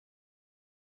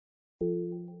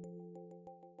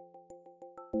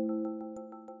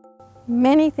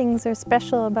Many things are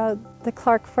special about the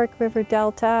Clark Fork River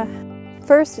Delta.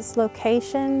 First, its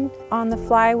location on the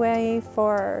flyway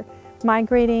for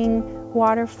migrating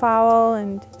waterfowl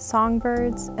and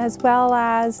songbirds, as well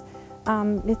as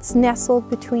it's nestled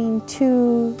between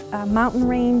two mountain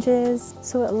ranges,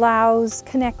 so it allows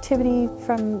connectivity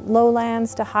from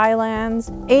lowlands to highlands.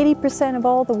 80% of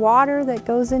all the water that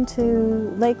goes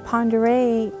into Lake Pend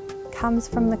Oreille comes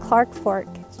from the Clark Fork.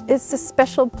 It's a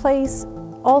special place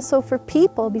also for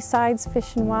people besides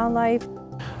fish and wildlife.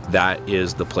 That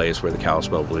is the place where the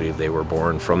Kalispel believed they were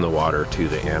born, from the water to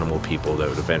the animal people that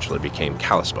eventually became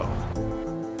Kalispel.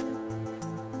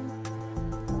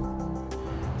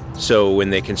 So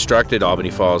when they constructed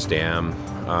Albeni Falls Dam,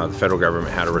 the federal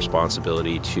government had a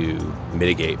responsibility to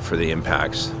mitigate for the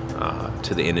impacts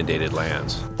to the inundated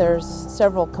lands. There's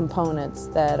several components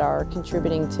that are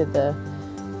contributing to the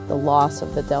loss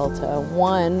of the delta.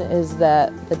 One is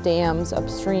that the dams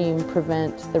upstream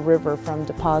prevent the river from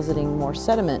depositing more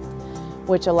sediment,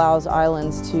 which allows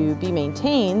islands to be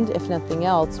maintained, if nothing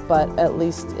else, but at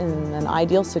least in an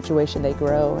ideal situation they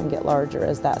grow and get larger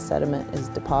as that sediment is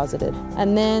deposited.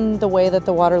 And then the way that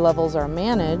the water levels are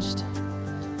managed,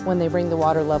 when they bring the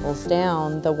water levels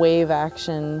down, the wave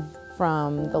action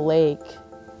from the lake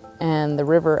and the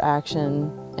river action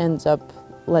ends up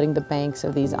letting the banks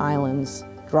of these islands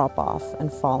drop off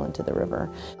and fall into the river.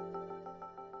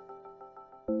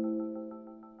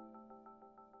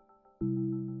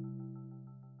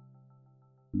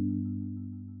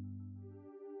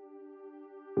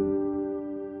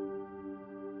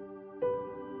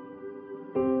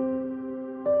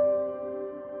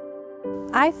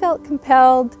 I felt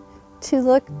compelled to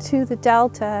look to the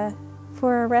Delta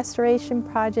for a restoration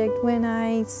project when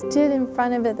I stood in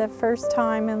front of it the first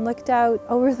time and looked out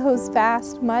over those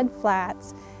vast mud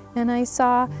flats, and I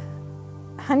saw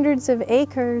hundreds of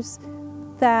acres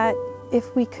that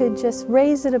if we could just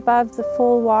raise it above the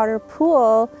full water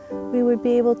pool, we would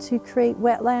be able to create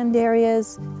wetland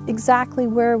areas exactly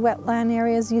where wetland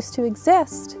areas used to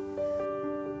exist.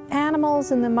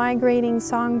 Animals and the migrating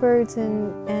songbirds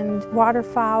and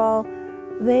waterfowl,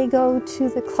 they go to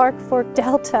the Clark Fork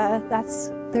Delta.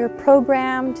 They're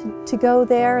programmed to go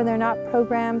there, and they're not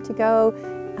programmed to go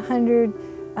 100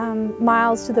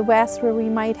 miles to the west where we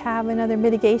might have another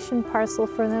mitigation parcel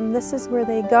for them. This is where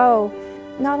they go.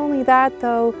 Not only that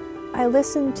though, I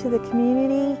listen to the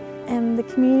community, and the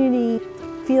community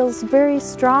feels very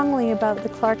strongly about the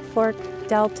Clark Fork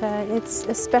Delta. It's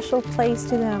a special place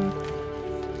to them.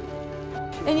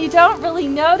 And you don't really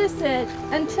notice it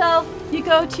until you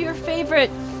go to your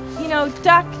favorite,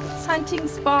 duck hunting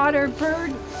spot or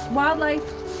bird wildlife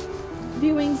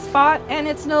viewing spot, and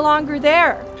it's no longer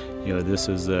there. This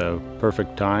is a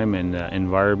perfect time and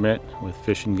environment, with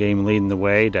Fish and Game leading the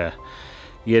way, to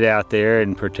get out there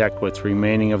and protect what's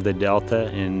remaining of the Delta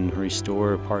and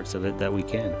restore parts of it that we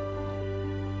can.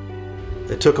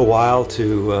 It took a while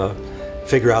to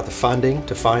figure out the funding,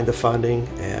 to find the funding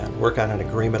and work on an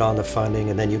agreement on the funding,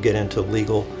 and then you get into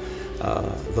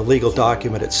the legal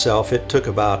document itself. It took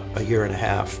about a year and a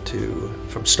half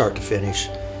from start to finish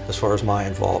as far as my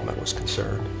involvement was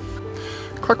concerned.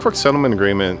 Clark Fork Settlement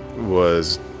Agreement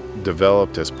was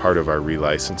developed as part of our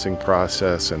relicensing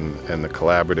process and the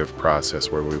collaborative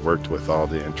process where we worked with all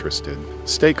the interested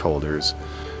stakeholders,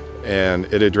 and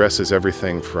it addresses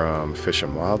everything from fish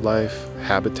and wildlife,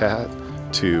 habitat,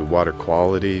 to water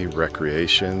quality,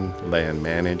 recreation, land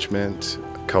management,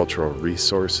 cultural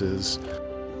resources.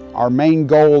 Our main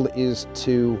goal is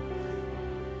to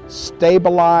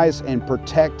stabilize and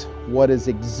protect what is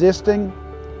existing,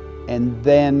 and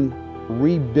then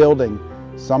rebuilding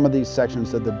some of these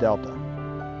sections of the Delta.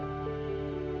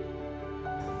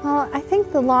 Well, I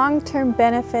think the long-term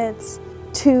benefits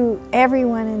to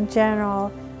everyone in general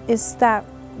is that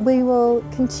we will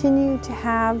continue to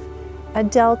have a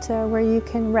delta where you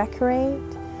can recreate,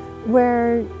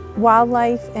 where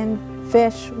wildlife and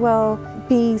fish will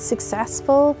be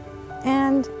successful,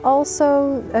 and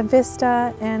also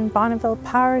Avista and Bonneville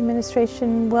Power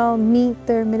Administration will meet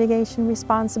their mitigation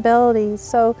responsibilities.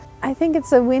 So I think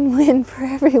it's a win-win for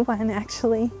everyone,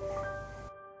 actually.